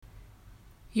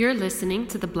You're listening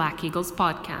to the Black Eagles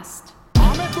podcast.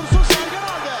 Ahmet Dursun Sergen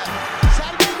aldı.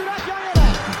 Sergen Bülent yan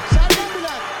yana. Sergen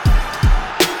Bülent.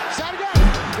 Sergen.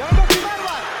 Yanında Tümer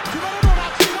var. Tümer'e doğru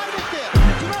aksiyonlar gitti.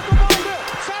 Tümer topu aldı.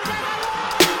 Sergen aldı.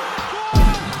 Gol!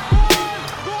 Gol!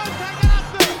 Gol! Sergen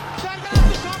attı. Sergen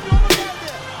attı. Şampiyonluk geldi.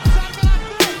 Sergen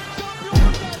attı.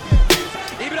 Şampiyonluk geldi.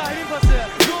 İbrahim'in pası.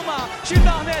 Roma. Şimdi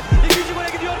Ahmet. İkinci gole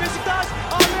gidiyor Beşiktaş.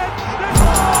 Ahmet.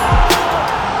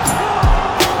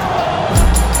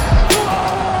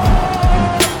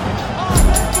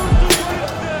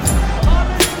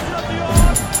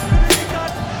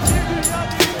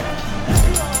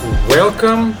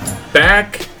 Welcome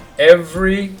back,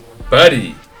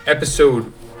 everybody. Episode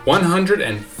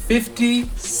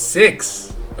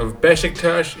 156 of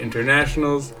Beşiktaş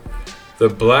International's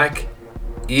The Black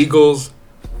Eagles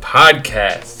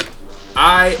podcast.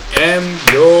 I am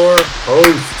your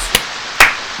host,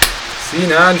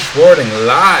 Sinan Schwarting,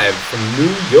 live from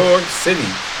New York City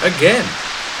again.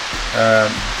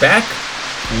 Back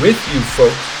with you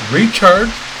folks,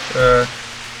 recharged.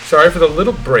 Sorry for the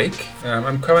little break.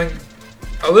 I'm coming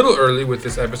a little early with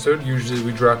this episode. Usually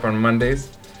we drop on Mondays.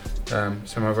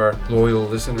 Some of our loyal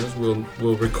listeners will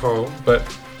recall. But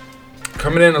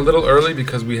coming in a little early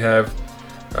because we have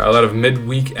a lot of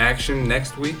midweek action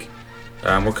next week.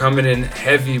 We're coming in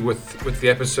heavy with the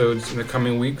episodes in the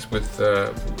coming weeks, with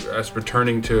us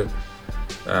returning to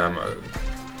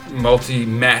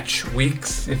multi-match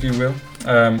weeks, if you will.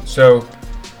 So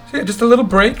yeah, just a little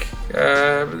break,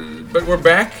 but we're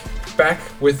back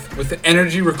with the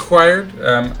energy required.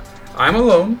 I'm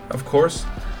alone, of course.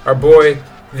 Our boy,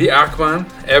 the Akman,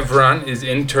 Evran, is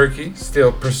in Turkey,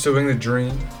 still pursuing the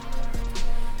dream.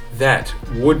 That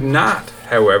would not,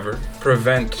 however,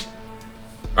 prevent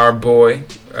our boy,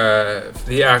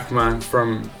 the Akman,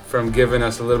 from giving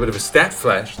us a little bit of a stat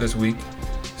flash this week.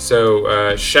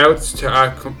 So shouts to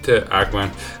Akman,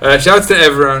 shouts to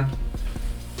Evran.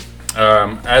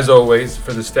 As always,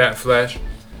 for the stat flash,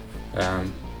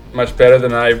 much better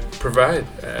than I provide.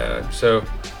 So,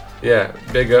 yeah,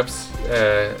 big ups.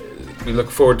 We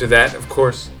look forward to that, of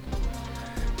course.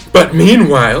 But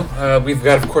meanwhile, we've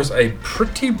got, of course, a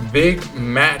pretty big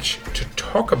match to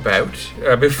talk about.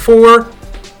 Before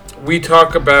we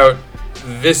talk about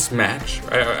this match,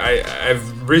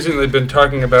 I've recently been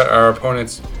talking about our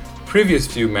opponent's previous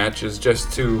few matches just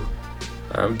to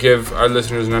give our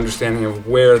listeners an understanding of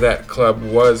where that club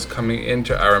was coming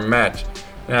into our match.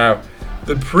 Now,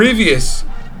 the previous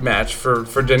match for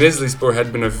Denizlispor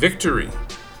had been a victory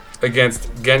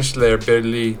against Gençler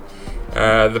Birliği.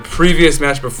 The previous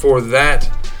match before that,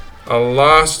 a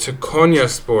loss to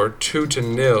Konyaspor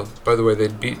 2-0. By the way,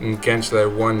 they'd beaten Gençler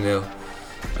 1-0.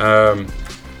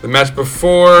 The match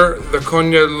before the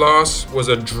Konya loss was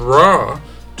a draw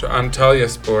to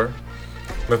Antalyaspor.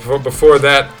 Before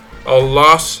that, a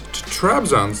loss to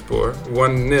Trabzonspor,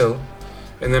 1-0.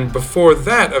 And then before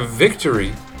that, a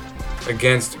victory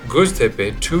against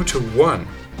Göztepe, 2-1.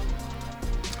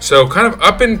 So kind of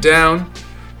up and down,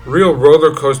 real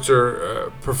roller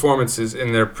coaster performances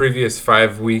in their previous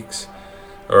 5 weeks,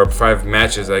 or 5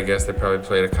 matches, I guess. They probably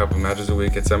played a couple matches a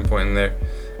week at some point in there.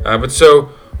 But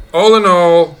so, all in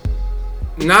all,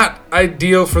 not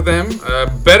ideal for them.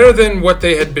 Better than what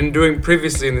they had been doing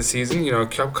previously in the season. You know, a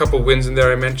couple wins in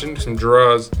there I mentioned, some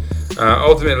draws.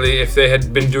 Ultimately, if they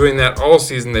had been doing that all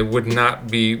season, they would not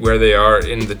be where they are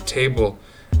in the table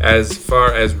as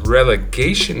far as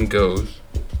relegation goes.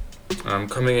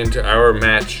 Coming into our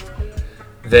match,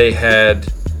 they had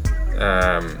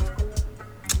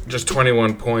just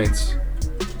 21 points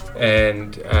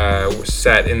and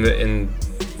sat in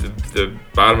the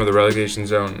bottom of the relegation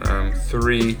zone,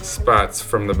 3 spots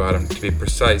from the bottom to be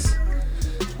precise,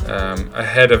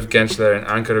 ahead of Gençler and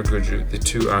Ankaragücü, the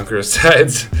two Ankara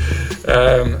sides.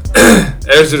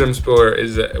 Erzurumspor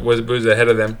was ahead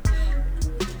of them,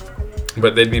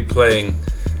 but they'd be playing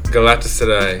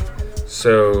Galatasaray.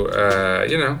 So,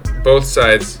 both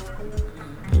sides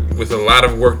with a lot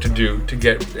of work to do to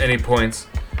get any points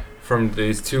from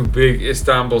these two big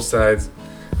Istanbul sides.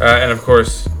 And of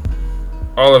course,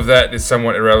 all of that is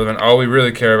somewhat irrelevant. All we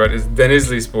really care about is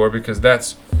Denizlispor, because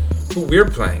that's who we're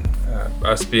playing,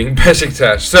 us being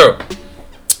Beşiktaş. So,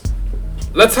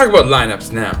 let's talk about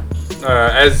lineups now.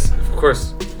 As, of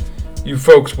course, you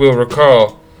folks will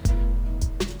recall,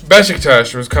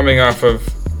 Beşiktaş was coming off of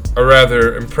a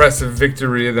rather impressive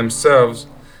victory themselves,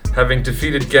 having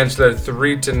defeated Gençler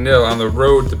 3-0 on the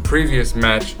road the previous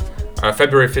match,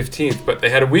 February 15th. But they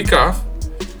had a week off.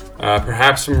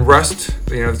 Perhaps some rust,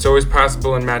 it's always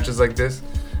possible in matches like this.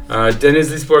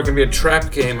 Denizlispor can be a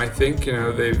trap game, I think.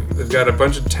 They've got a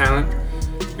bunch of talent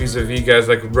vis-a-vis guys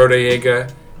like Rodallega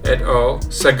at all.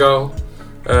 Sagal.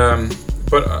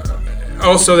 But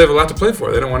also they have a lot to play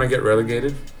for. They don't want to get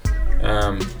relegated.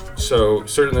 So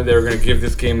certainly they were going to give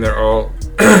this game their all.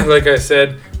 Like I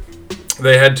said,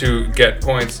 they had to get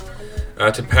points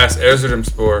to pass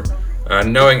Erzurumspor,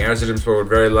 knowing Erzurumspor would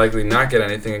very likely not get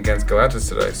anything against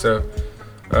Galatasaray. So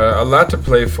a lot to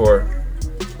play for.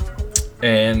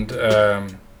 And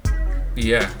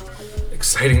yeah,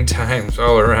 exciting times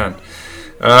all around.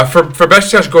 For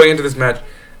Beşiktaş going into this match,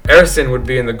 Ersin would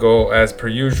be in the goal as per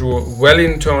usual.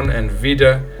 Wellington and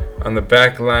Vida on the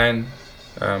back line.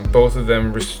 Both of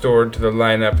them restored to the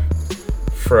lineup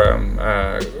from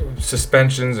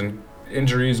suspensions and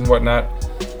injuries and whatnot.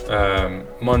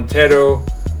 Montero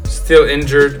still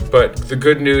injured, but the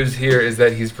good news here is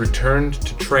that he's returned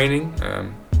to training.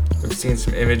 We've seen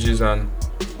some images on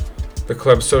the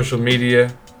club's social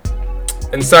media.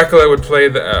 And Sakala would play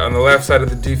on the left side of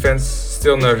the defense,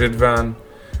 still no Ridvan.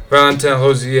 Valentin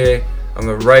Rosier on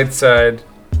the right side,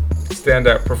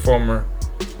 standout performer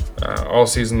all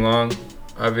season long,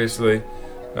 obviously.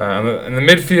 In the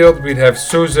midfield, we'd have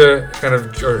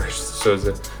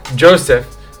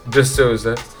Joseph de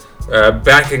Souza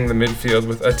backing the midfield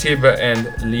with Atiba and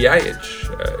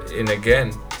Ljajic in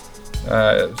again,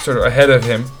 sort of ahead of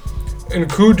him.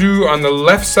 Nkudu on the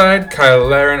left side, Kyle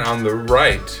Larin on the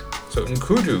right. So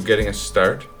Nkudu getting a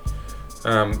start.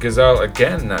 Ghazal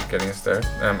again not getting a start.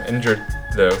 Injured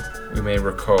though, we may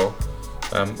recall.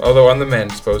 Although on the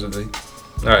mend supposedly.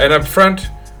 And up front,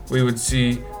 we would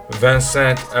see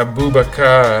Vincent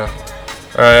Aboubakar.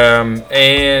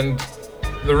 And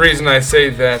the reason I say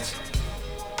that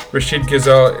Rachid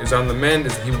Ghazal is on the mend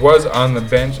is he was on the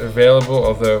bench available,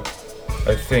 although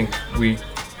I think we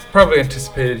probably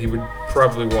anticipated he would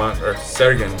probably want, or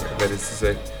Sergen, that is to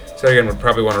say, Sergen would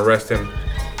probably want to rest him.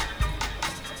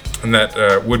 And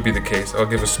that would be the case. I'll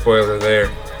give a spoiler there.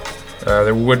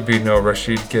 There would be no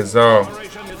Rachid Ghazal.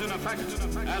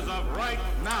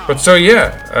 But so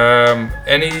yeah,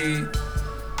 any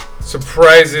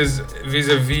surprises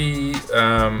vis-a-vis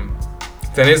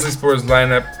Denizlispor's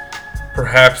lineup?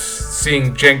 Perhaps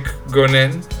seeing Cenk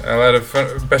Gonen. A lot of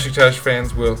Beşiktaş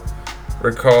fans will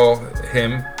recall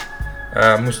him.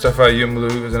 Mustafa Yumlu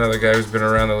is another guy who's been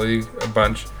around the league a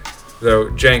bunch. Though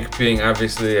Cenk being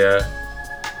obviously a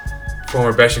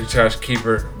former Beşiktaş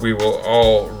keeper, we will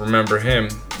all remember him.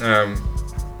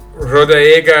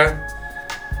 Rodallega,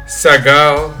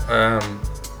 Sagal,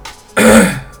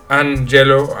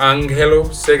 Angelo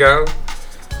Segal.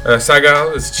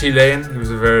 Sagal is Chilean. He was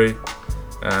a very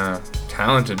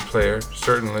talented player,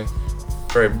 certainly.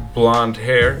 Very blonde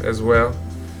hair as well.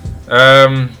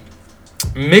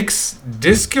 Mix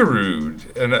Diskerud,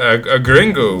 a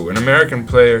gringo, an American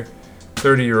player,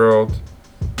 30-year-old,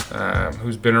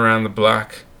 who's been around the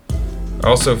block,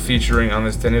 also featuring on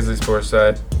this Denizlispor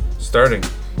side, starting.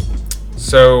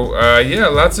 So, yeah,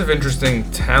 lots of interesting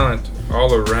talent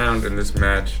all around in this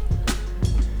match.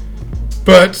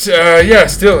 But, yeah,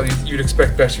 still, you'd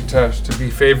expect Beşiktaş to be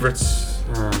favorites.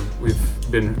 We've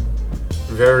been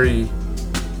very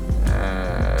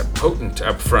potent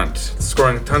up front,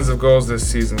 scoring tons of goals this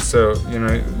season. So, you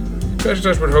know,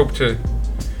 Beşiktaş would hope to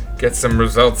get some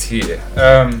results here.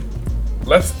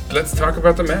 Let's talk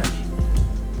about the match.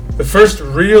 The first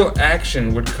real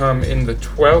action would come in the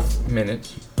 12th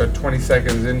minute, about 20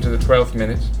 seconds into the 12th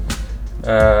minute.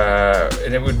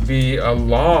 And it would be a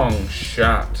long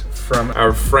shot from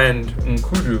our friend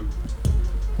Nkudu.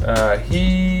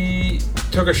 He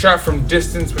took a shot from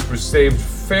distance, which was saved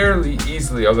fairly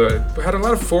easily, although it had a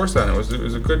lot of force on it. It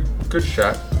was a good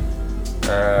shot.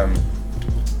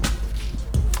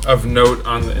 Of note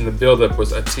in the build-up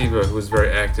was Atiba, who was very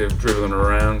active, dribbling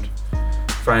around,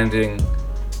 finding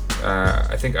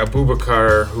I think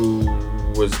Aboubakar, who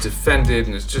was defended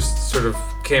and just sort of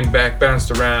came back,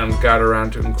 bounced around, got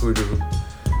around to Nkudu,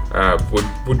 who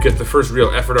would get the first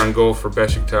real effort on goal for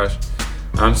Beşiktaş.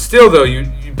 Still, though,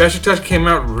 Beşiktaş came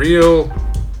out real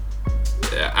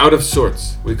out of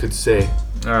sorts, we could say.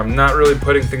 Not really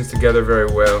putting things together very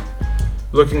well,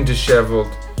 looking disheveled,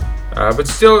 but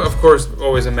still, of course,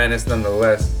 always a menace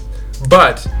nonetheless.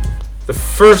 But the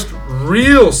first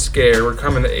real scare would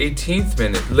come in the 18th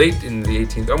minute, late in the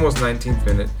 18th, almost 19th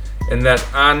minute, and that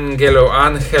Angelo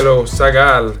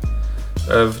Sagal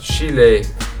of Chile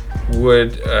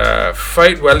would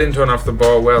fight Wellington off the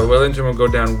ball well. Wellington would go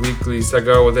down weakly.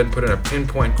 Sagal would then put in a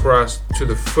pinpoint cross to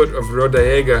the foot of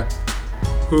Rodallega,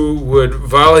 who would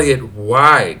volley it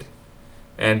wide.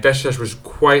 And Beşiktaş was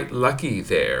quite lucky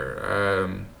there.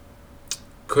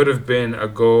 Could have been a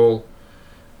goal.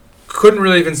 Couldn't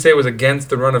really even say it was against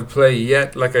the run of play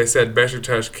yet. Like I said,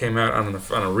 Beşiktaş came out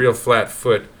on a real flat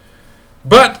foot.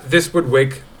 But this would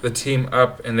wake the team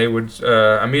up, and they would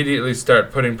immediately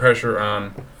start putting pressure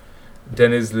on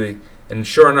Denizli. And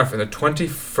sure enough, in the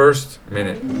 21st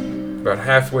minute, about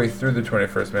halfway through the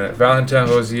 21st minute, Valentin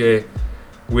Rosier,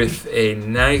 with a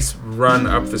nice run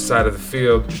up the side of the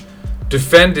field,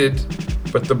 defended,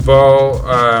 but the ball,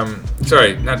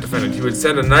 not defended, he would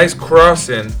send a nice cross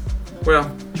in, well,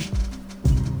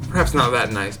 perhaps not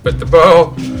that nice, but the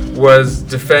ball was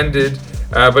defended,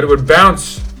 but it would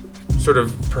bounce, sort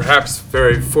of perhaps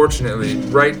very fortunately,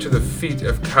 right to the feet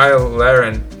of Kyle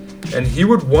Larin, and he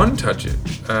would one-touch it.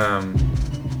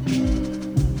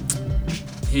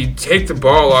 He'd take the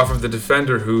ball off of the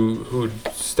defender who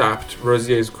stopped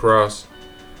Rosier's cross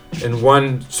in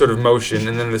one sort of motion,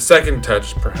 and then the second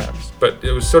touch, perhaps, but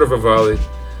it was sort of a volley,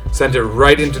 sent it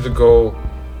right into the goal,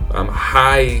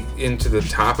 high into the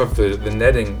top of the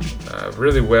netting,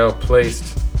 really well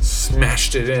placed,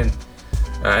 smashed it in,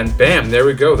 and bam, there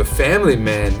we go, the family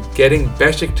man getting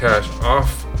Beşiktaş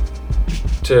off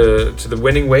to the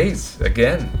winning ways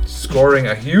again, scoring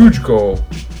a huge goal.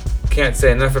 Can't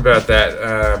say enough about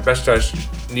that. Beşiktaş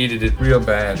needed it real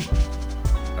bad.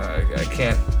 I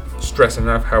can't stress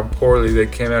enough how poorly they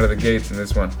came out of the gates in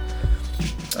this one.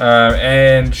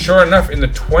 And sure enough, in the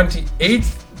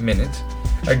 28th minute,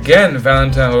 again,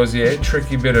 Valentin Rosier,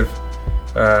 tricky bit of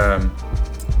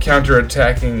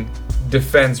counter-attacking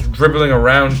defense, dribbling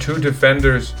around two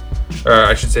defenders.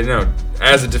 As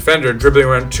a defender, dribbling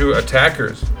around two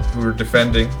attackers who were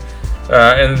defending.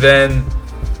 And then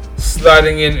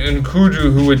sliding in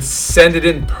Nkudu, who would send it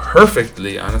in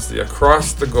perfectly, honestly,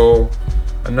 across the goal.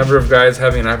 A number of guys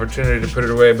having an opportunity to put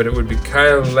it away, but it would be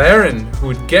Kyle Larin who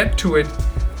would get to it,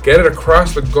 get it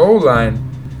across the goal line,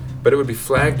 but it would be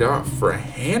flagged off for a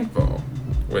handball,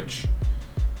 which,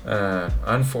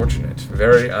 unfortunate,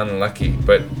 very unlucky,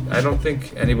 but I don't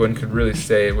think anyone could really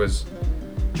say it was,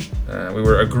 we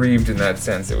were aggrieved in that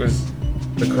sense. It was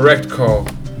the correct call.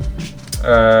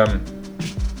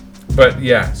 But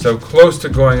yeah, so close to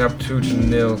going up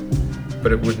 2-0,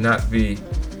 but it would not be.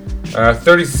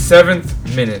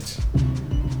 37th minute,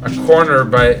 a corner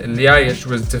by Ljajic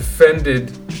was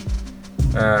defended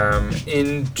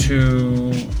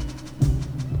into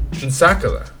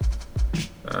Nsakala,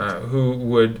 who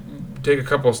would take a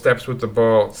couple steps with the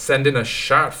ball, send in a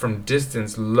shot from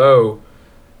distance low,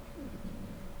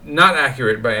 not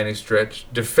accurate by any stretch,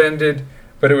 defended,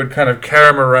 but it would kind of carry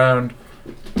him around.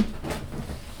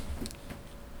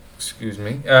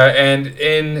 And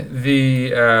in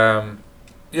the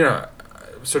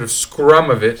sort of scrum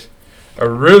of it, a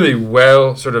really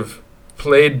well sort of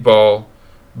played ball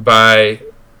by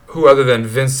who other than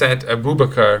Vincent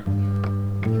Aboubakar.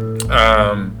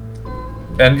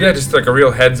 And yeah, just like a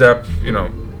real heads up,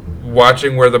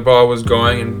 watching where the ball was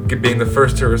going and being the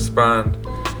first to respond.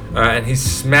 And he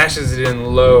smashes it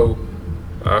in low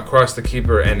across the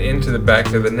keeper and into the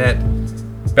back of the net.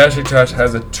 Beşiktaş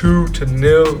has a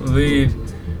 2-0 lead.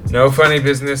 No funny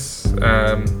business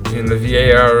in the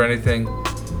VAR or anything.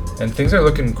 And things are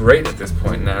looking great at this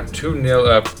point now. 2-0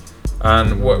 up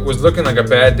on what was looking like a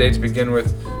bad day to begin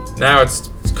with. Now it's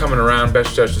coming around.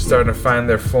 Beşiktaş is starting to find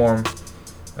their form.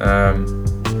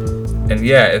 And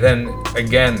yeah, then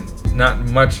again, not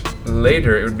much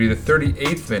later, it would be the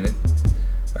 38th minute.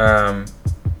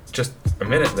 Just a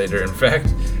minute later, in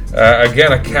fact.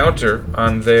 Again, a counter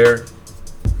on their,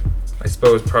 I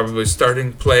suppose, probably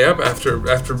starting play up after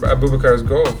Aboubakar's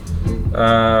goal.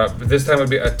 But this time it would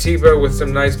be Atiba with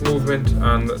some nice movement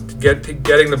on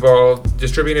getting the ball,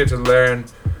 distributing it to Larin,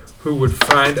 who would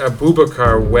find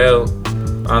Aboubakar well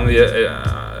on the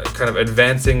kind of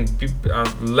advancing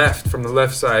left, from the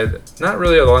left side, not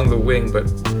really along the wing, but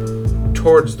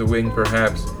towards the wing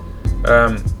perhaps.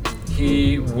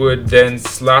 He would then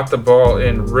slot the ball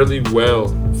in really well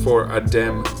for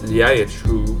Adem Ljajic,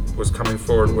 who was coming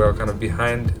forward well, kind of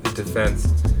behind the defense.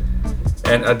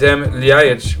 And Adem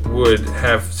Ljajic would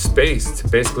have space to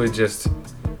basically just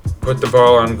put the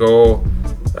ball on goal.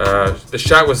 The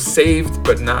shot was saved,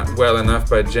 but not well enough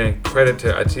by Cenk. Credit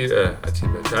to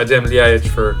Adem Ljajic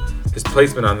for his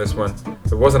placement on this one.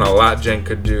 There wasn't a lot Cenk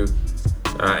could do.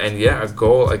 And yeah, a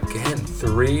goal again,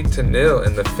 3-0,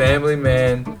 and the family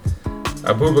man,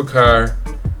 Aboubakar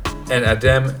and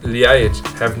Adem Ljajic,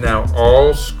 have now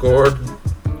all scored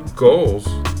goals.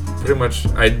 Pretty much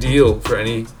ideal for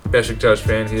any Beşiktaş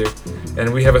fan here.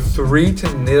 And we have a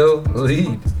 3-0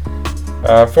 lead.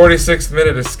 46th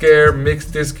minute, a scare. Mix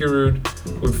Diskerud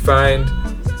would find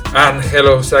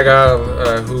Angelo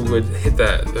Sagal, who would hit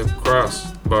the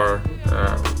crossbar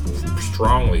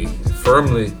strongly,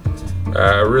 firmly.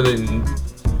 A really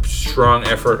strong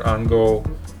effort on goal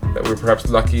that we were perhaps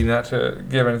lucky not to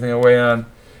give anything away on.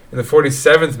 in the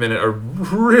 47th minute, a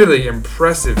really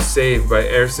impressive save by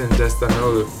Ersin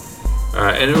Destanoglu.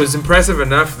 And it was impressive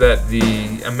enough that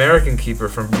the American keeper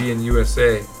from BN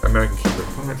USA, the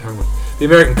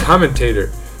American commentator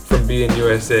from BN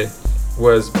USA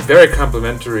was very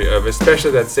complimentary of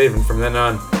especially that save, and from then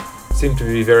on seemed to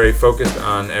be very focused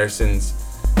on Ersin's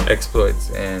exploits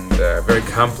and very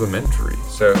complimentary.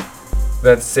 So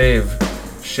that save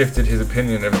shifted his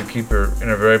opinion of the keeper in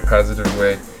a very positive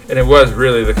way, and it was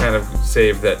really the kind of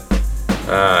save that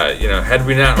had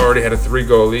we not already had a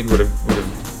 3-goal lead, would have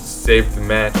saved the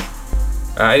match.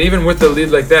 And even with the lead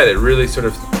like that, it really sort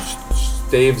of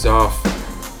staves off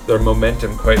their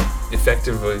momentum quite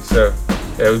effectively. So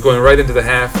it was going right into the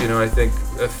half. I think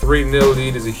a 3-0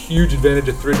 lead is a huge advantage.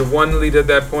 A 3-1 lead at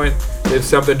that point, they have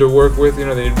something to work with. They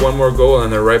need one more goal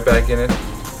and they're right back in it.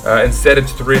 Instead,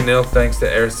 it's 3-0 thanks to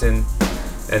Ersin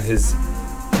and his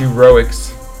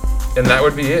heroics. And that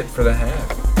would be it for the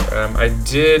half. I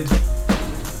did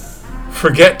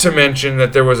forget to mention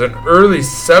that there was an early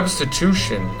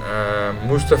substitution.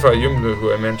 Mustafa Yumlu,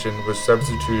 who I mentioned, was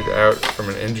substituted out from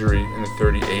an injury in the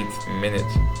 38th minute.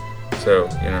 So,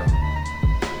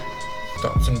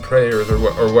 thoughts and prayers or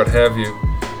what have you.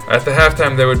 At the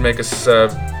halftime, they would make a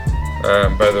sub.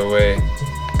 By the way,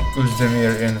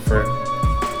 Uzdemir in for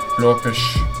Lopes.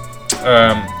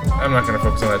 I'm not going to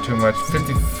focus on that too much.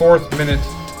 54th minute,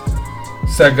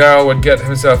 Sagal would get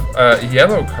himself a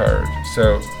yellow card.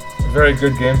 So, a very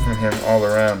good game from him all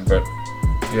around. But,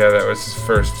 yeah, that was his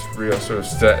first real sort of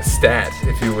stat,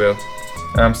 if you will.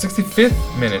 65th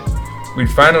minute, we'd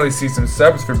finally see some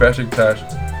subs for Beşiktaş.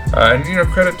 And,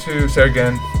 credit to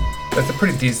Sergen. That's a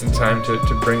pretty decent time to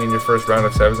bring in your first round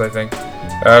of subs, I think.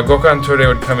 Gökhan Töre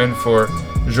would come in for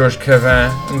Georges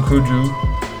Kevin Nkudu.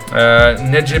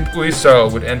 Necip Uysal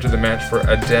would enter the match for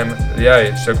Adem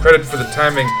Ljajic. So credit for the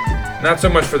timing, not so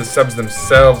much for the subs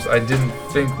themselves. I didn't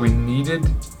think we needed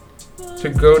to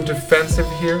go defensive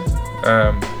here.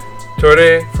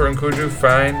 Töre for Nkudu,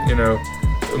 fine.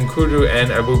 Nkudu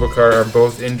and Abubakar are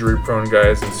both injury-prone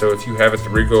guys, and so if you have a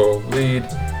 3-goal lead,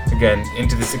 again,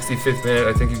 into the 65th minute,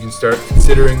 I think you can start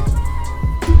considering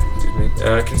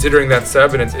that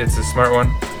sub, and it's a smart one.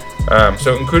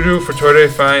 So Nkudu for Töre,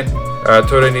 fine.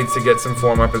 Töre needs to get some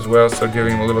form up as well, so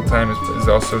giving him a little time is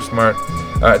also smart.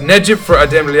 Necip for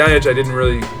Adem Ljajic, I didn't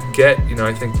really get.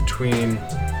 I think between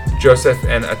Joseph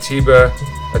and Atiba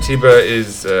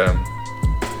is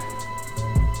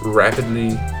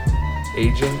rapidly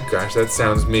aging. Gosh, that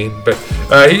sounds mean, but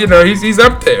he's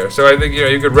up there. So I think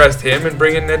you could rest him and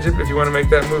bring in Necip if you want to make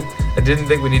that move. I didn't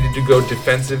think we needed to go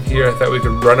defensive here. I thought we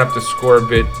could run up the score a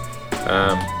bit.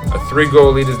 A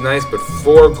 3-goal lead is nice, but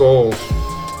 4 goals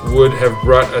would have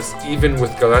brought us even with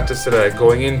Galatasaray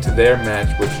going into their match,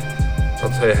 which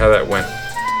I'll tell you how that went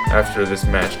after this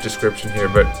match description here.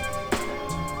 But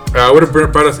would have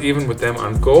brought us even with them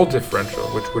on goal differential,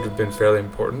 which would have been fairly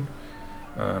important.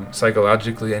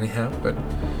 Psychologically anyhow, but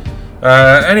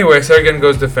anyway, Sergen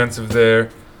goes defensive there.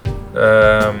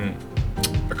 A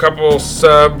couple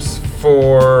subs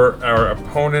for our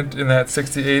opponent in that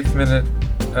 68th minute.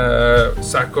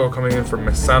 Sako coming in for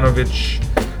Mesanovic,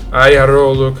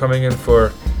 Ayarolu coming in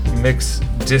for Mix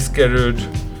Diskerud,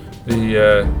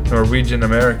 the Norwegian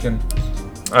American.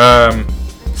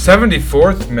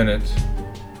 74th minute.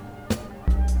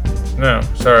 No,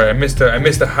 sorry, I missed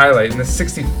a highlight. In the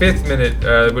 65th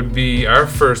minute would be our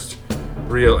first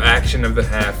real action of the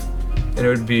half, and it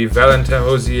would be Valentin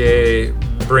Rosier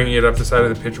bringing it up the side of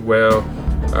the pitch well.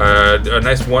 A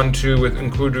nice 1-2 with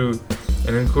Nkudu,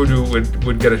 and Nkudu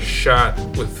would get a shot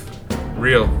with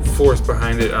real force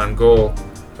behind it on goal,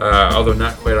 although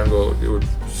not quite on goal. It would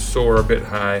soar a bit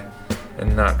high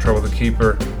and not trouble the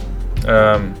keeper.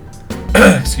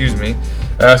 Excuse me.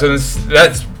 So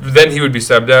then he would be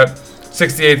subbed out.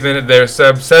 68th minute there,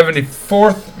 sub.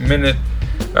 74th minute,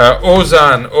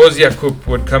 Ozan Ozyakup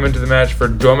would come into the match for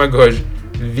Domagoj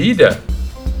Vida.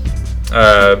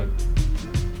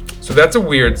 So that's a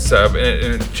weird sub,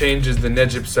 and it changes the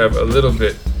Necip sub a little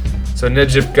bit. So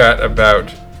Necip got about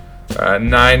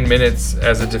 9 minutes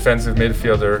as a defensive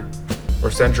midfielder or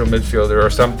central midfielder or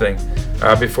something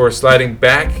before sliding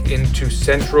back into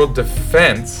central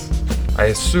defense, I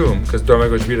assume, because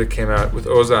Domagoj Vida came out with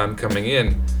Ozan coming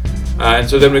in. And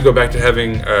so then we go back to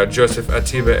having Joseph,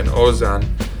 Atiba, and Ozan.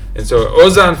 And so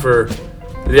Ozan for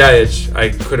Ljajic, I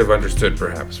could have understood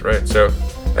perhaps, right? So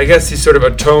I guess he sort of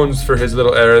atones for his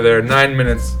little error there. 9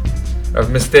 minutes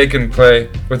of mistaken play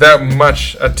without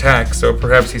much attack. So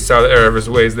perhaps he saw the error of his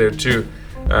ways there too.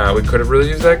 We could have really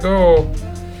used that goal.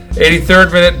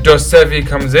 83rd minute, Dosevi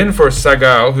comes in for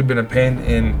Sagal, who'd been a pain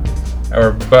in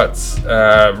our butts.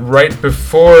 Right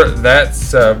before that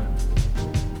sub,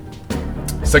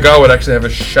 Segal would actually have a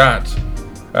shot.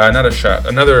 Another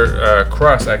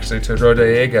cross actually to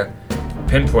Rodallega,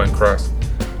 pinpoint cross.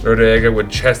 Rodallega would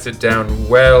chest it down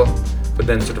well, but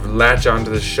then sort of latch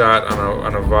onto the shot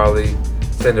on a volley,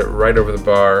 send it right over the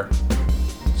bar.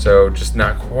 So just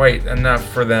not quite enough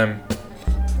for them.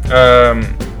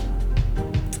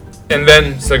 And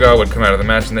then Segal would come out of the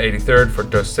match in the 83rd for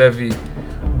Dosevi.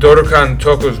 Dorukhan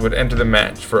Tokus would enter the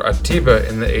match for Atiba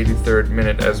in the 83rd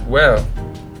minute as well.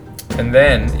 And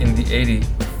then in the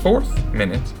 84th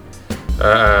minute,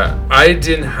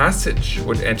 Aydin Hasic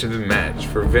would enter the match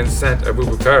for Vincent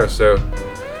Abubakar. So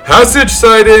Hasic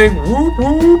sighting, whoop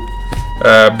whoop.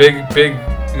 Big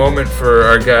moment for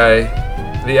our guy,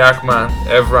 the Akman,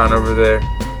 Evran over there.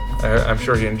 I'm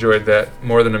sure he enjoyed that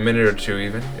more than a minute or two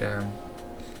even.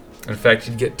 In fact,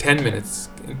 he'd get 10 minutes,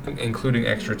 including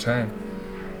extra time.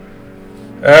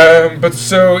 But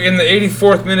so in the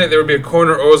 84th minute, there would be a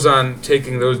corner. Ozan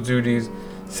taking those duties,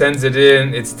 sends it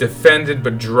in. It's defended,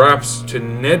 but drops to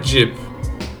Necip,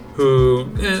 who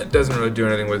doesn't really do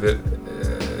anything with it.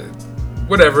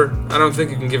 Whatever. I don't think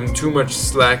you can give him too much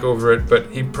slack over it, but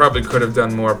he probably could have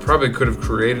done more. Probably could have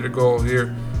created a goal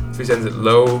here if he sends it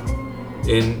low.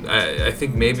 I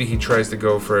think maybe he tries to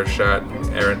go for a shot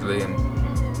errantly and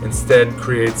instead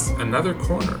creates another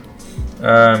corner.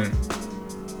 And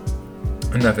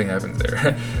nothing happens there.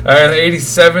 In the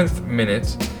 87th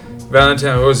minute,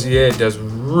 Valentin Rosier does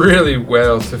really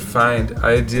well to find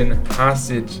Aydin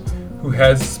Hasic, who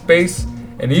has space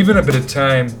and even a bit of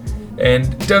time,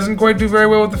 and doesn't quite do very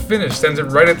well with the finish. Sends it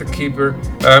right at the keeper.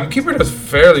 Keeper does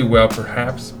fairly well,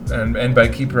 perhaps. And by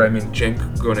keeper, I mean Cenk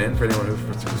Gonen, for anyone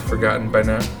who's forgotten by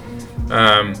now.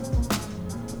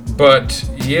 But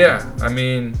yeah, I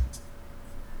mean,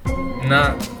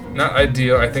 not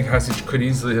ideal. I think Hasic could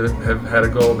easily have had a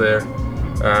goal there.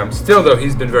 Still, though,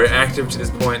 he's been very active to this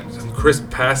point. Some crisp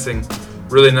passing,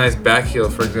 really nice back heel,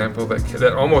 for example,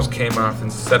 that almost came off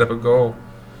and set up a goal.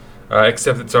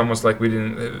 Except it's almost like we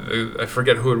didn't. I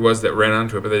forget who it was that ran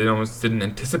onto it, but they almost didn't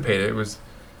anticipate it. It was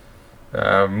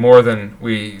more than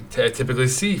we typically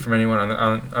see from anyone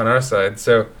on our side.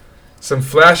 So some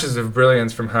flashes of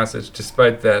brilliance from Hasic,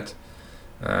 despite that.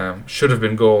 Should have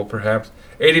been goal, perhaps.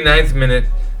 89th minute,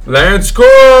 Larin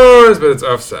scores, but it's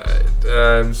offside.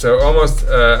 So almost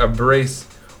a brace,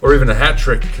 or even a hat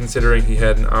trick, considering he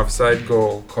had an offside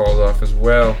goal called off as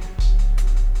well.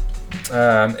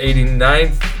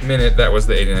 89th minute, that was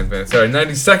the 89th minute. Sorry,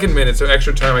 92nd minute, so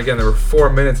extra time again. There were 4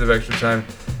 minutes of extra time.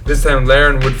 This time,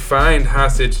 Larin would find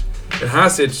Hasic, and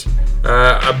Hasic,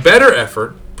 a better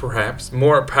effort, perhaps,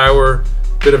 more power,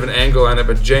 bit of an angle on it,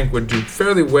 but Cenk would do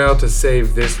fairly well to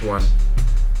save this one.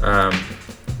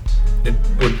 It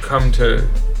would come to,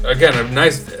 again, a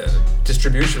nice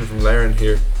distribution from Larin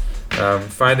here,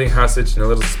 finding Hasic in a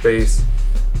little space,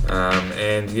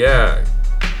 and yeah,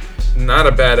 not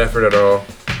a bad effort at all,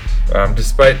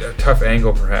 despite a tough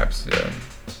angle perhaps.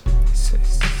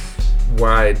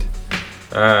 Wide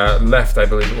left, I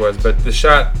believe it was, but the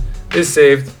shot is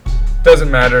saved, doesn't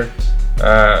matter.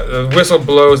 The whistle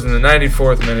blows in the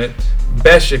 94th minute.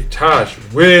 Beşiktaş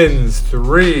wins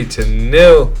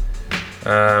 3-0.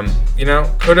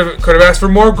 Could have asked for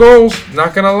more goals.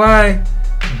 Not gonna lie,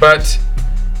 but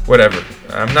whatever.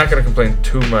 I'm not gonna complain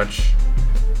too much.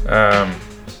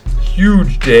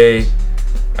 Huge day.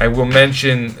 I will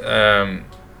mention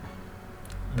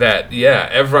that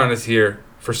Evran is here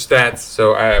for stats.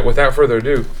 So without further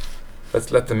ado,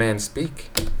 let's let the man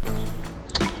speak.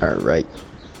 All right.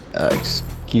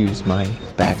 Excuse my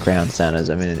background sound as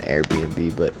I'm in an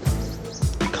Airbnb, but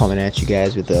coming at you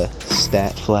guys with a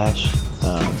stat flash.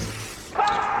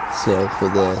 So for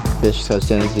the Beşiktaş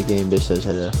Denizli game, Beşiktaş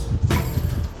had a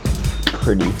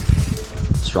pretty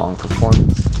strong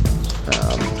performance.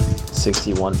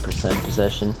 61%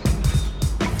 possession.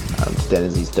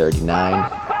 Denizli's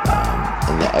 39.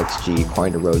 And the XG,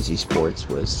 according to Rosie Sports,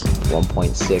 was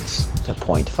 1.6 to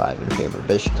 0.5 in favor of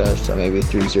Beşiktaş. So maybe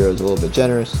 3-0 is a little bit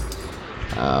generous,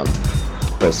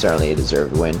 but certainly a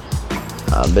deserved win.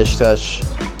 Beşiktaş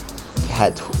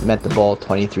had met the ball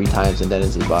 23 times in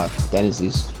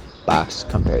Denizli's box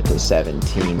compared to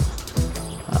 17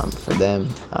 for them.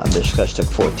 Beşiktaş took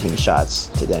 14 shots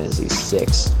to Denizli's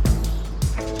 6.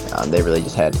 They really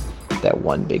just had that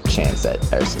one big chance that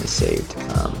Ersin saved.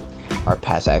 Our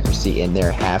pass accuracy in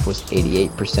their half was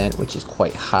 88%, which is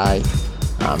quite high.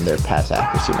 Their pass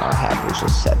accuracy in our half was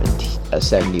just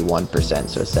 71%,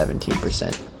 so a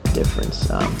 17% difference.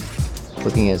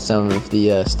 Looking at some of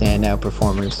the standout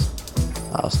performers,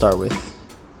 I'll start with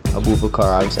Abubakar.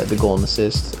 Obviously had the goal and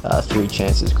assist, 3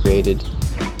 chances created.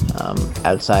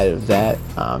 Outside of that,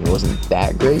 it wasn't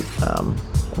that great.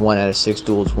 1 out of 6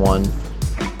 duels won.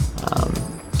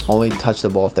 only touched the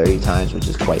ball 30 times, which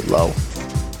is quite low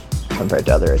compared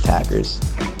to other attackers.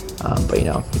 But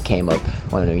he came up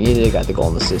when he needed it, got the goal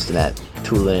and assist in that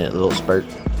 2-minute little spurt.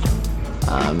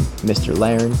 Mr.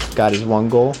 Laren got his 1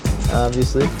 goal,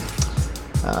 obviously.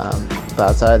 But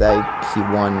outside of that, he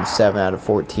won 7 out of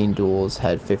 14 duels,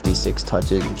 had 56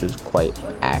 touches, which was quite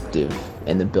active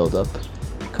in the build-up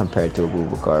compared to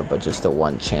Abubakar, but just the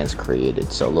 1 chance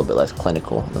created, so a little bit less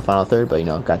clinical in the final third. But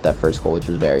got that first goal, which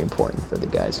was very important for the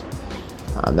guys.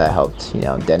 That helped.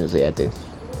 Denizli had to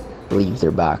leave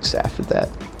their box after that.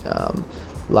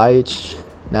 Lajic,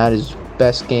 not his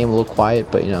best game, a little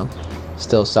quiet, but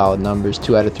still solid numbers.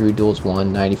 2 out of 3 duels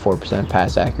won, 94%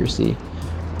 pass accuracy.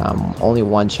 Only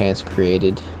 1 chance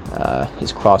created.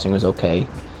 His crossing was okay.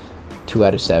 2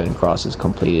 out of 7 crosses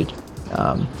completed.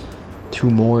 2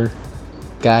 more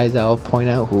guys I'll point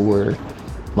out who were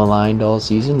maligned all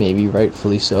season, maybe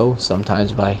rightfully so,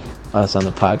 sometimes by us on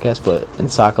the podcast, but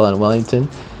Nsakala and Wellington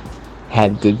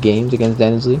had good games against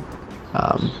Denizli.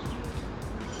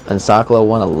 Nsakala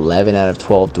won 11 out of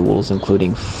 12 duels,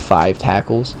 including 5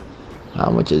 tackles,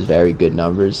 which is very good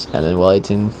numbers. And then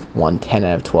Wellington won 10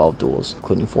 out of 12 duels,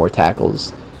 including 4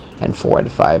 tackles and 4 out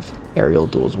of 5 aerial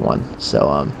duels won.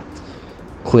 So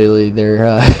clearly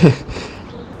they're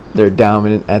they're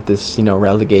dominant at this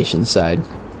relegation side.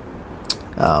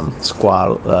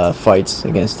 Squad fights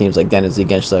against teams like Denizli,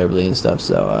 against Lerbley and stuff.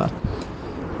 So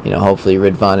hopefully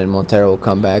Ridvan and Montero will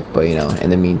come back. But in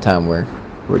the meantime we're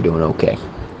doing okay.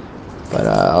 But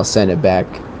I'll send it back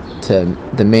to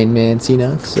the main man,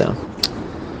 Sina. So,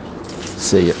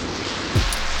 see ya.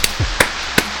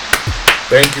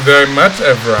 Thank you very much,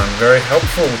 Evron. Very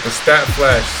helpful with the stat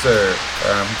flash, sir.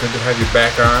 Good to have you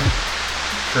back on.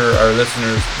 Sure, our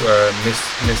listeners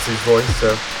missed his voice,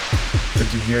 so good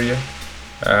to hear you.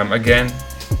 Again,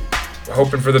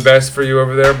 hoping for the best for you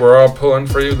over there. We're all pulling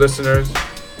for you, listeners,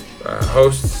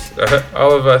 hosts,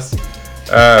 all of us.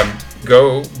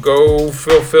 Go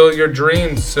fulfill your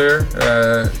dreams, sir.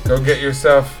 Go get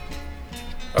yourself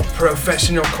a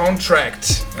professional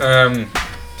contract.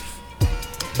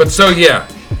 But so yeah,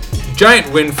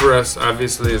 giant win for us,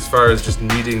 obviously, as far as just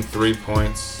needing 3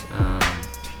 points.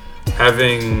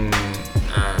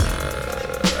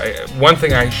 One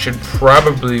thing I should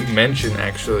probably mention,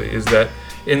 actually, is that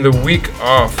in the week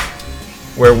off,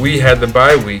 where we had the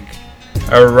bye week,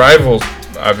 our rivals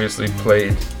obviously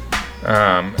played.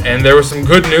 And there was some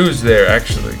good news there,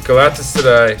 actually.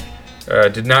 Galatasaray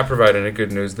did not provide any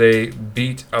good news. They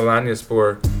beat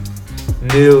Alanyaspor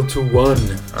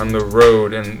 0-1 on the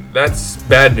road, and that's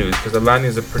bad news because Alanya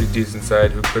is a pretty decent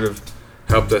side who could have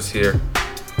helped us here.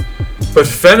 But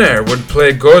Fener would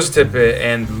play Göztepe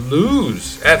and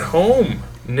lose at home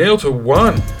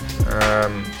 0-1.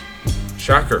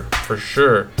 Shocker, for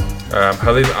sure.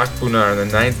 Halil Akbunar in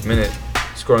the 9th minute,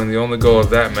 scoring the only goal of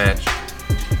that match.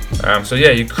 So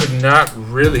yeah, you could not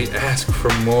really ask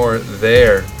for more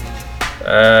there.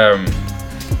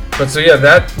 But so yeah,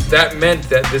 that meant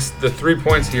that the 3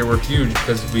 points here were huge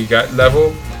because we got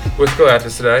level with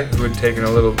Galatasaray, who had taken a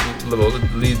little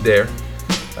lead there,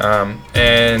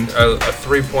 and a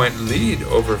 3-point lead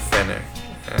over Fener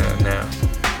now,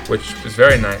 which is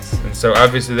very nice. And so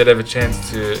obviously they'd have a chance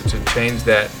to change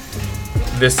that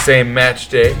this same match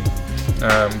day,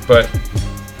 but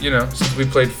since we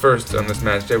played first on this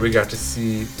match day, we got to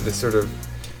see the sort of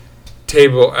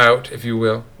table out, if you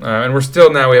will. And we're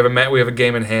still now, we have a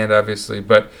game in hand, obviously.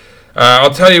 But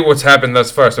I'll tell you what's happened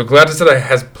thus far. So Galatasaray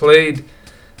has played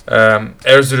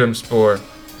Erzurumspor.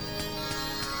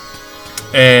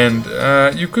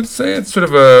 And you could say it's sort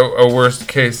of a worst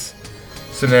case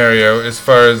scenario as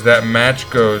far as that match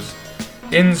goes.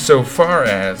 Insofar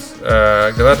as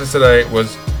Galatasaray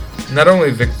was not only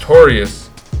victorious,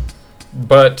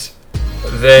 but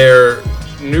their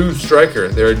new striker,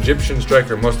 their Egyptian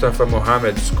striker, Mustafa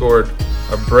Mohamed, scored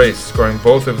a brace, scoring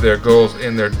both of their goals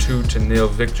in their 2-0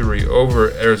 victory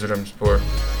over Erzurumspor.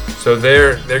 So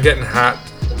they're getting hot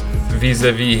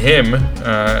vis-a-vis him,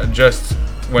 just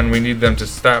when we need them to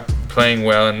stop playing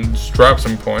well and drop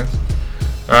some points.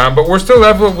 But we're still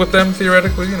level with them,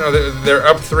 theoretically. They're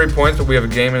up 3 points, but we have a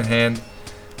game in hand.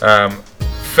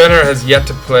 Fener has yet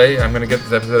to play. I'm going to get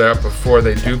this episode out before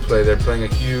they do play. They're playing a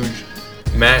huge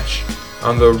match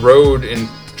on the road in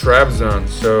Trabzon,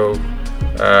 so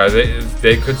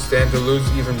they could stand to lose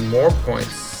even more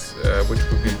points, which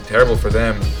would be terrible for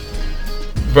them.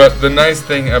 But the nice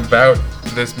thing about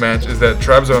this match is that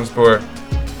Trabzonspor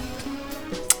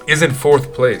is in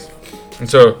 4th place. And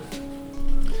so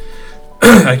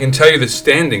I can tell you the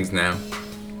standings now.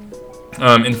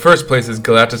 In first place is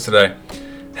Galatasaray.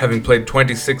 Having played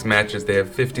 26 matches, they have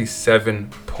 57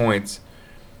 points.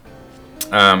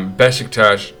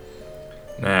 Beşiktaş,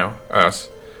 now us,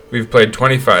 we've played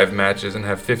 25 matches and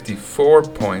have 54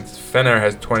 points. Fener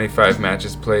has 25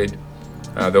 matches played.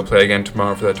 They'll play again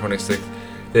tomorrow for that 26th.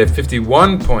 They have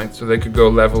 51 points, so they could go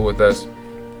level with us.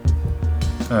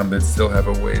 They still have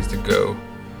a ways to go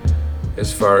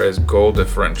as far as goal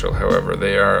differential. However,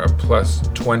 they are a plus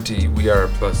 20. We are a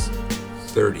plus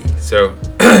 30. So,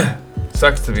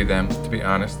 sucks to be them, to be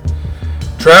honest.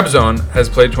 Trabzon has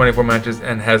played 24 matches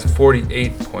and has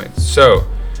 48 points. So,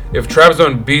 if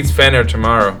Trabzon beats Fener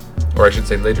tomorrow, or I should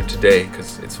say later today,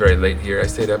 because it's very late here, I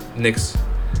stayed up. Knicks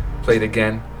played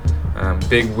again.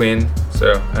 Big win.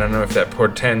 So, I don't know if that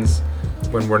portends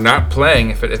when we're not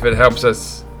playing, if it helps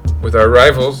us with our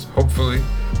rivals, hopefully.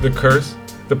 The curse,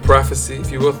 the prophecy,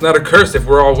 if you will. It's not a curse if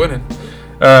we're all winning.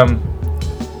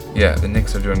 Yeah, the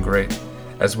Knicks are doing great,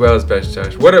 as well as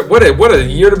Beşiktaş. What a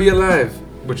year to be alive,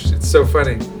 which it's so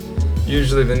funny.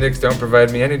 Usually the Knicks don't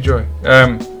provide me any joy.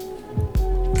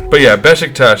 But yeah,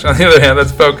 Beşiktaş, on the other hand,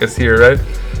 let's focus here, right?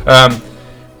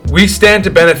 We stand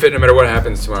to benefit no matter what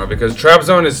happens tomorrow, because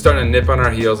Trabzon is starting to nip on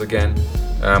our heels again,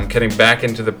 getting back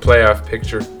into the playoff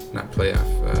picture. Not playoff,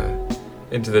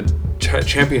 into the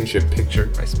championship picture,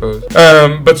 I suppose.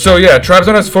 But so yeah,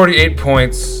 Trabzon has 48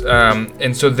 points,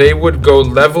 and so they would go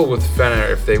level with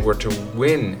Fener if they were to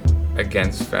win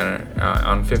against Fener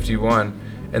on 51,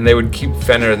 and they would keep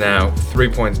Fener now 3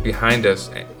 points behind us,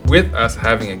 with us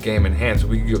having a game in hand, so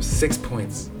we could go 6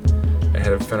 points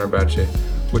ahead of Fenerbahce,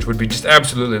 which would be just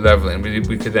absolutely leveling.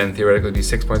 We could then theoretically be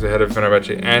 6 points ahead of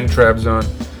Fenerbahce and Trabzon,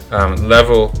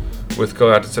 level with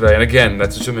Galatasaray. And again,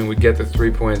 that's assuming we get the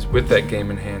 3 points with that game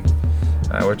in hand,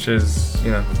 which is,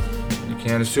 you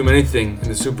can't assume anything in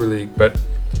the Super League. But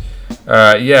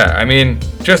yeah, I mean,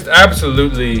 just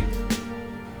absolutely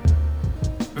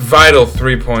vital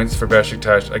 3 points for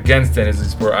Beşiktaş against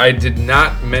Denizlispor. I did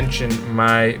not mention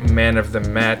my man of the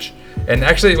match. And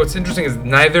actually, what's interesting is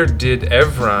neither did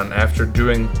Evran after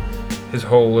doing his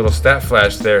whole little stat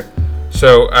flash there.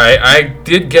 So I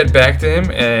did get back to him,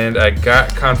 and I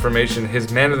got confirmation.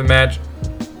 His man of the match,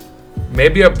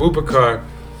 maybe Abubakar,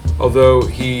 although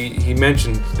he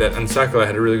mentioned that Unsakala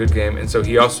had a really good game, and so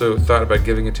he also thought about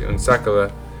giving it to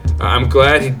Unsakala. I'm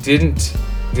glad he didn't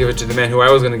give it to the man who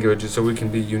I was going to give it to, so we can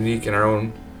be unique in our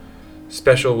own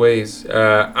special ways.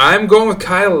 I'm going with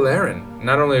Kyle Larin.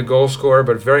 Not only a goal scorer,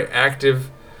 but very active.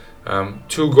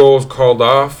 2 goals called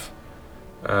off.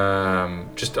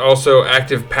 Just also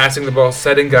active passing the ball,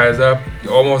 setting guys up,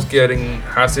 almost getting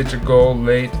Hasic a goal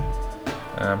late.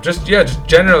 Just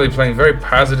generally playing very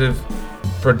positive,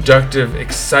 productive,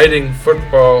 exciting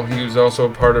football. He was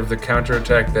also a part of the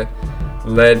counterattack that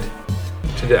led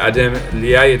to the Adem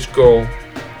Ljajic goal.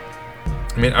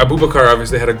 I mean, Abubakar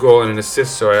obviously had a goal and an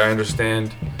assist, so I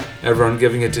understand everyone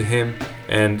giving it to him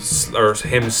or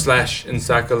him /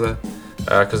 Unsakala,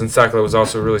 because Unsakala was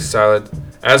also really solid,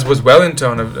 as was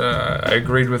Wellington. I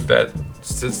agreed with that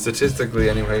statistically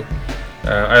anyway.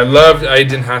 I loved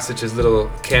Aydin Hasic's little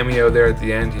cameo there at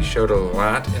the end. He showed a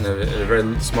lot in a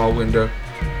very small window.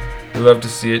 I love to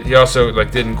see it. He also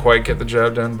didn't quite get the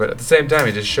job done, but at the same time,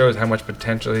 he just shows how much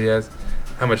potential he has,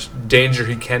 how much danger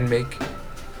he can make.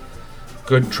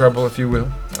 Good trouble, if you will.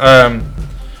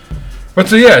 But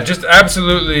so yeah, just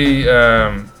absolutely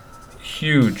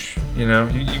huge.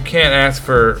 You can't ask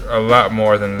for a lot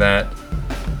more than that.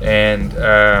 And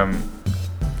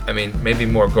I mean, maybe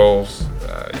more goals.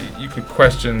 You could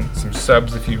question some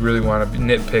subs if you really want to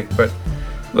nitpick. But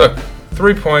look,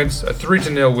 3 points, a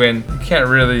 3-0 win. You can't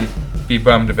really be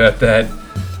bummed about that.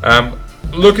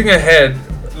 Looking ahead,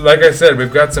 like I said,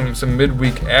 we've got some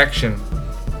midweek action.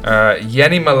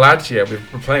 Yeni Malatya,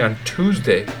 we're playing on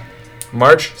Tuesday,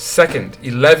 March 2nd,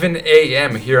 11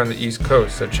 a.m. here on the East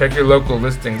Coast. So check your local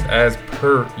listings as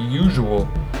per usual.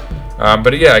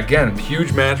 But yeah, again,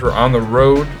 huge match. We're on the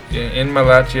road in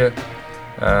Malatya.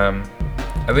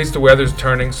 At least the weather's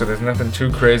turning, so there's nothing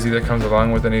too crazy that comes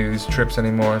along with any of these trips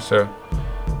anymore. So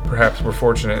perhaps we're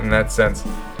fortunate in that sense.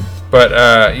 But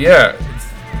yeah,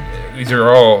 these are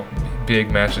all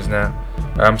big matches now.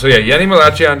 So yeah, Yeni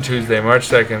Malatya on Tuesday, March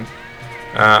 2nd.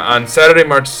 On Saturday,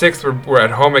 March 6th, we're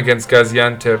at home against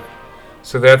Gaziantep.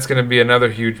 So that's going to be another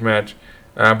huge match.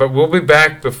 But we'll be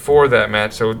back before that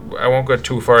match, so I won't go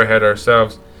too far ahead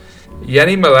ourselves.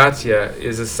 Yeni Malatya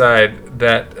is a side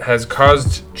that has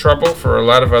caused trouble for a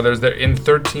lot of others. They're in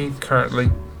 13th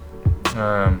currently.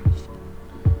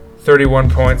 31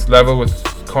 points, level with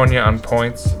Konya on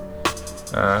points.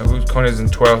 Konya's in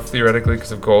 12th theoretically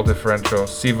because of goal differential.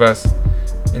 Sivas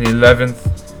in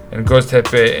 11th and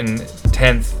Göztepe in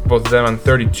 10th, both of them on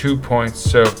 32 points.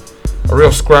 So a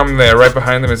real scrum there. Right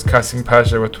behind them is Kasim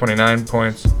Pasha with 29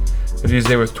 points.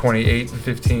 Tuesday was 28th and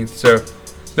 15th. So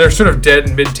they're sort of dead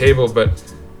mid-table, but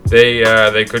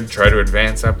they could try to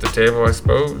advance up the table, I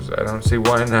suppose. I don't see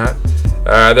why not.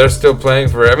 They're still playing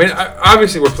for. I mean,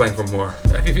 obviously we're playing for more.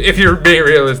 If you're being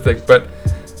realistic, but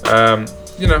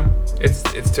you know,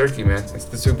 it's Turkey, man. It's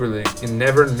the Super League. You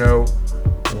never know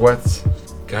what's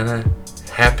gonna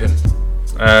happen.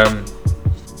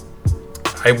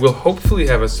 I will hopefully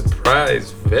have a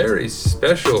surprise, very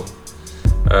special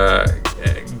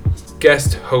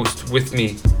guest host with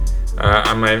me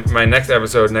on my next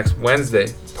episode next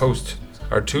Wednesday, post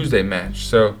our Tuesday match.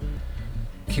 So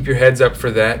keep your heads up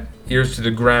for that, ears to the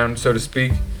ground, so to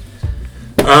speak.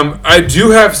 I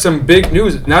do have some big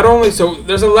news. Not only, so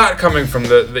there's a lot coming from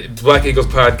the Black Eagles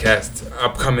podcast,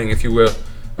 upcoming, if you will.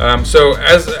 So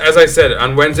as I said,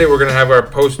 on Wednesday we're gonna have our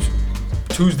post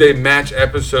Tuesday match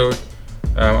episode,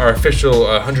 our official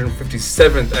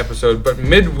 157th episode. But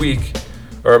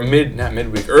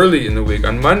early in the week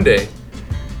on Monday.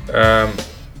 On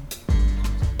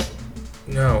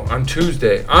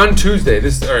Tuesday. On Tuesday,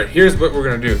 alright. Here's what we're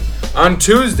gonna do. On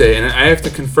Tuesday, and I have to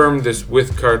confirm this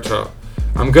with Kartal,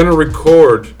 I'm gonna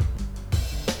record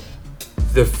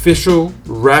the official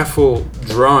raffle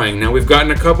drawing. Now we've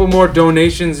gotten a couple more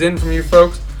donations in from you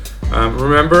folks.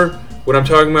 Remember, what I'm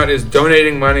talking about is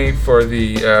donating money for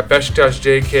the Beşiktaş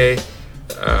JK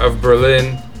of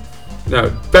Berlin.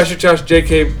 No, Beşiktaş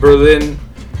JK Berlin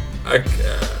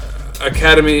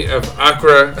Academy of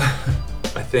Accra,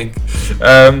 I think.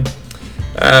 And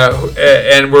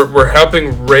we're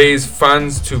helping raise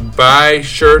funds to buy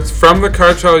shirts from the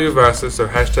Kartal Yuvasa. So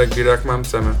hashtag Birak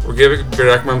Mamsana. We're giving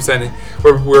Birak Mamsani.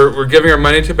 We're giving our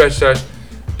money to Beşiktaş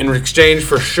in exchange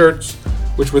for shirts,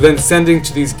 which we're then sending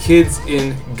to these kids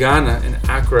in Ghana, in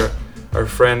Accra. Our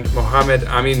friend Mohamed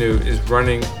Aminu is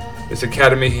running this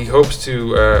academy. He hopes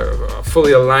to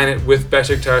fully align it with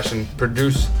Beşiktaş and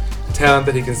produce talent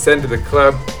that he can send to the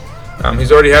club.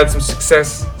 He's already had some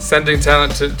success sending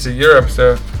talent to Europe,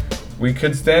 so we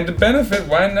could stand to benefit.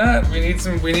 Why not? We need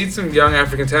some young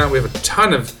African talent. We have a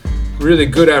ton of really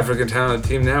good African talent on the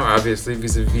team now, obviously,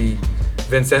 vis-a-vis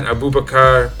Vincent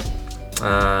Abubakar,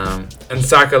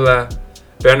 Nsakala,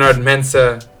 Bernard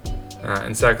Mensah.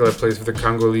 Nsakala plays for the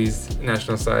Congolese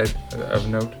national side, of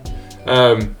note.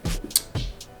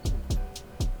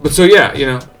 But so yeah, you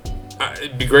know,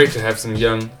 it'd be great to have some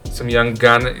young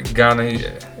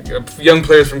young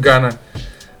players from Ghana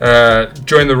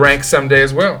join the ranks someday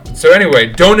as well. So anyway,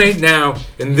 donate now,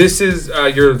 and this is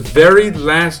your very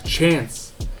last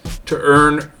chance to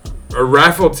earn a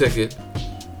raffle ticket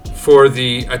for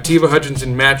the Atiba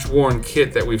Hutchinson match-worn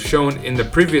kit that we've shown in the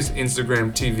previous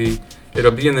Instagram TV.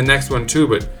 It'll be in the next one too,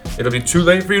 but it'll be too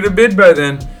late for you to bid by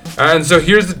then. And so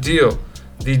here's the deal.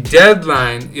 The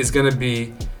deadline is going to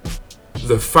be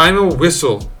the final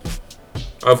whistle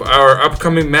of our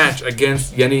upcoming match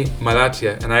against Yeni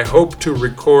Malatya, and I hope to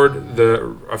record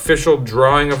the official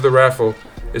drawing of the raffle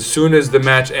as soon as the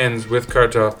match ends with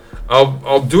Kartal.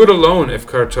 I'll do it alone if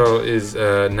Kartal is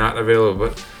not available,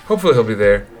 but hopefully he'll be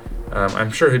there.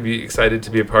 I'm sure he'd be excited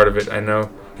to be a part of it. I know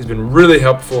he's been really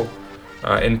helpful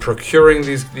in procuring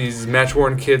these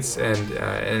match-worn kits and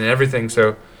everything.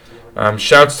 So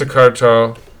shouts to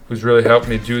Kartal, who's really helped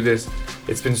me do this.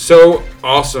 It's been so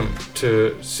awesome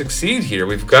to succeed here.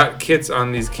 We've got kits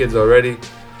on these kids already,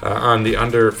 on the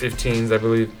under 15s, I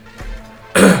believe.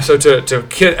 So to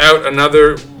kit out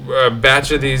another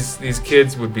batch of these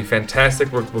kids would be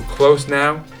fantastic. We're close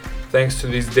now, thanks to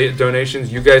these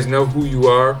donations. You guys know who you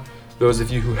are, those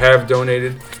of you who have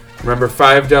donated. Remember,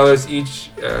 $5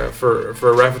 each for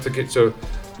a raffle ticket. So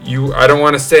I don't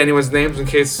want to say anyone's names in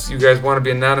case you guys want to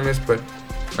be anonymous, but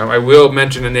I will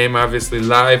mention a name, obviously,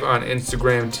 live on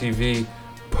Instagram TV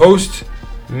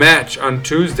post-match on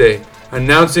Tuesday,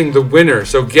 announcing the winner.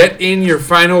 So get in your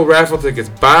final raffle tickets.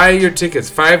 Buy your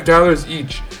tickets, $5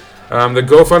 each. The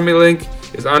GoFundMe link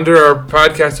is under our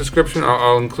podcast description.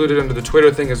 I'll include it under the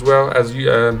Twitter thing as well. As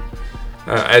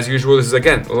usual, this is,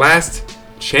 again, last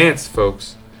chance,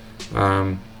 folks.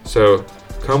 So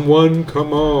come one,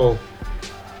 come all.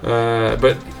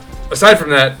 But aside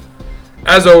from that,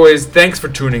 as always, thanks for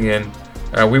tuning in.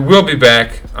 We will be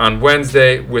back on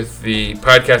Wednesday with the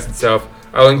podcast itself.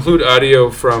 I'll include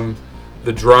audio from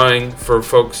the drawing for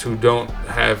folks who don't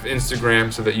have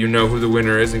Instagram so that you know who the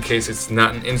winner is in case it's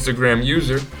not an Instagram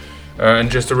user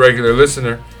and just a regular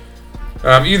listener.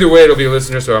 Either way, it'll be a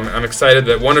listener, so I'm excited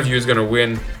that one of you is going to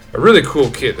win a really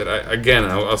cool kit that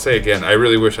I'll say again, I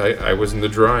really wish I was in the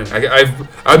drawing.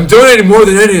 I'm donating more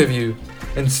than any of you.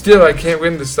 And still, I can't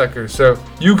win this sucker. So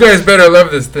you guys better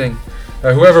love this thing,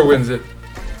 whoever wins it.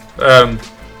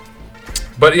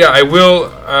 But yeah, I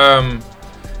will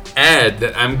add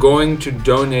that I'm going to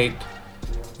donate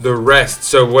the rest.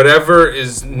 So whatever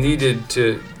is needed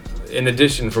to, in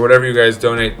addition, for whatever you guys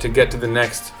donate to get to the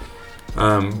next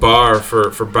bar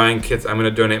for buying kits, I'm going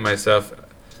to donate myself.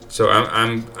 So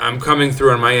I'm coming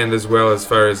through on my end as well as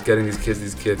far as getting these kids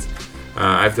these kits.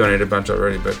 I've donated a bunch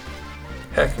already, but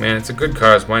heck, man, it's a good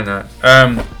cause. Why not?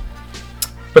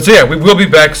 But so yeah, we will be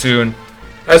back soon.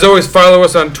 As always, follow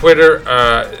us on Twitter,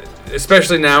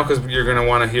 especially now because you're going to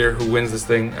want to hear who wins this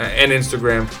thing, and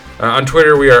Instagram. On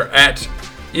Twitter, we are at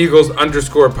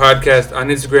Eagles_podcast. On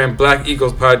Instagram, Black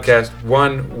Eagles Podcast,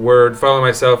 one word. Follow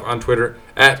myself on Twitter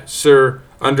at Sir_writes_a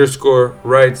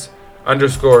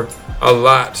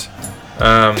lot.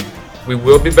 We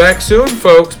will be back soon,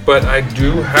 folks, but I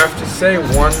do have to say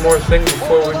one more thing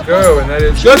before we go, and that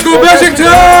is, let's go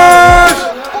Beşiktaş!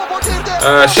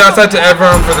 Shouts out to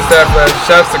everyone for the staff list.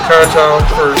 Shouts to Cartel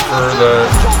for the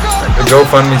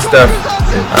GoFundMe stuff.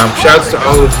 Shouts to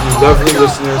all of you lovely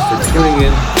listeners for tuning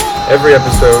in every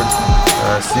episode.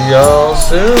 See y'all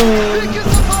soon.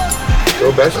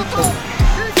 Go Beşiktaş.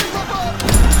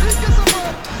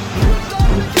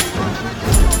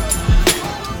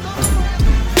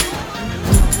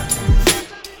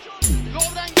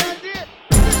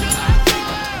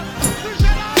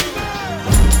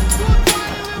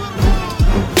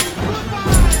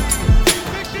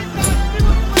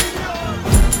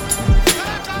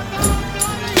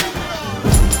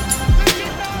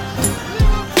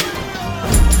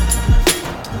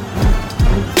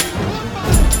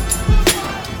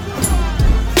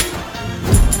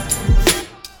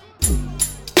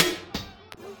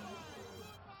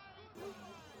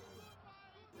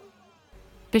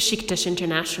 Beşiktaş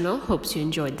International hopes you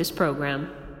enjoyed this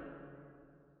program.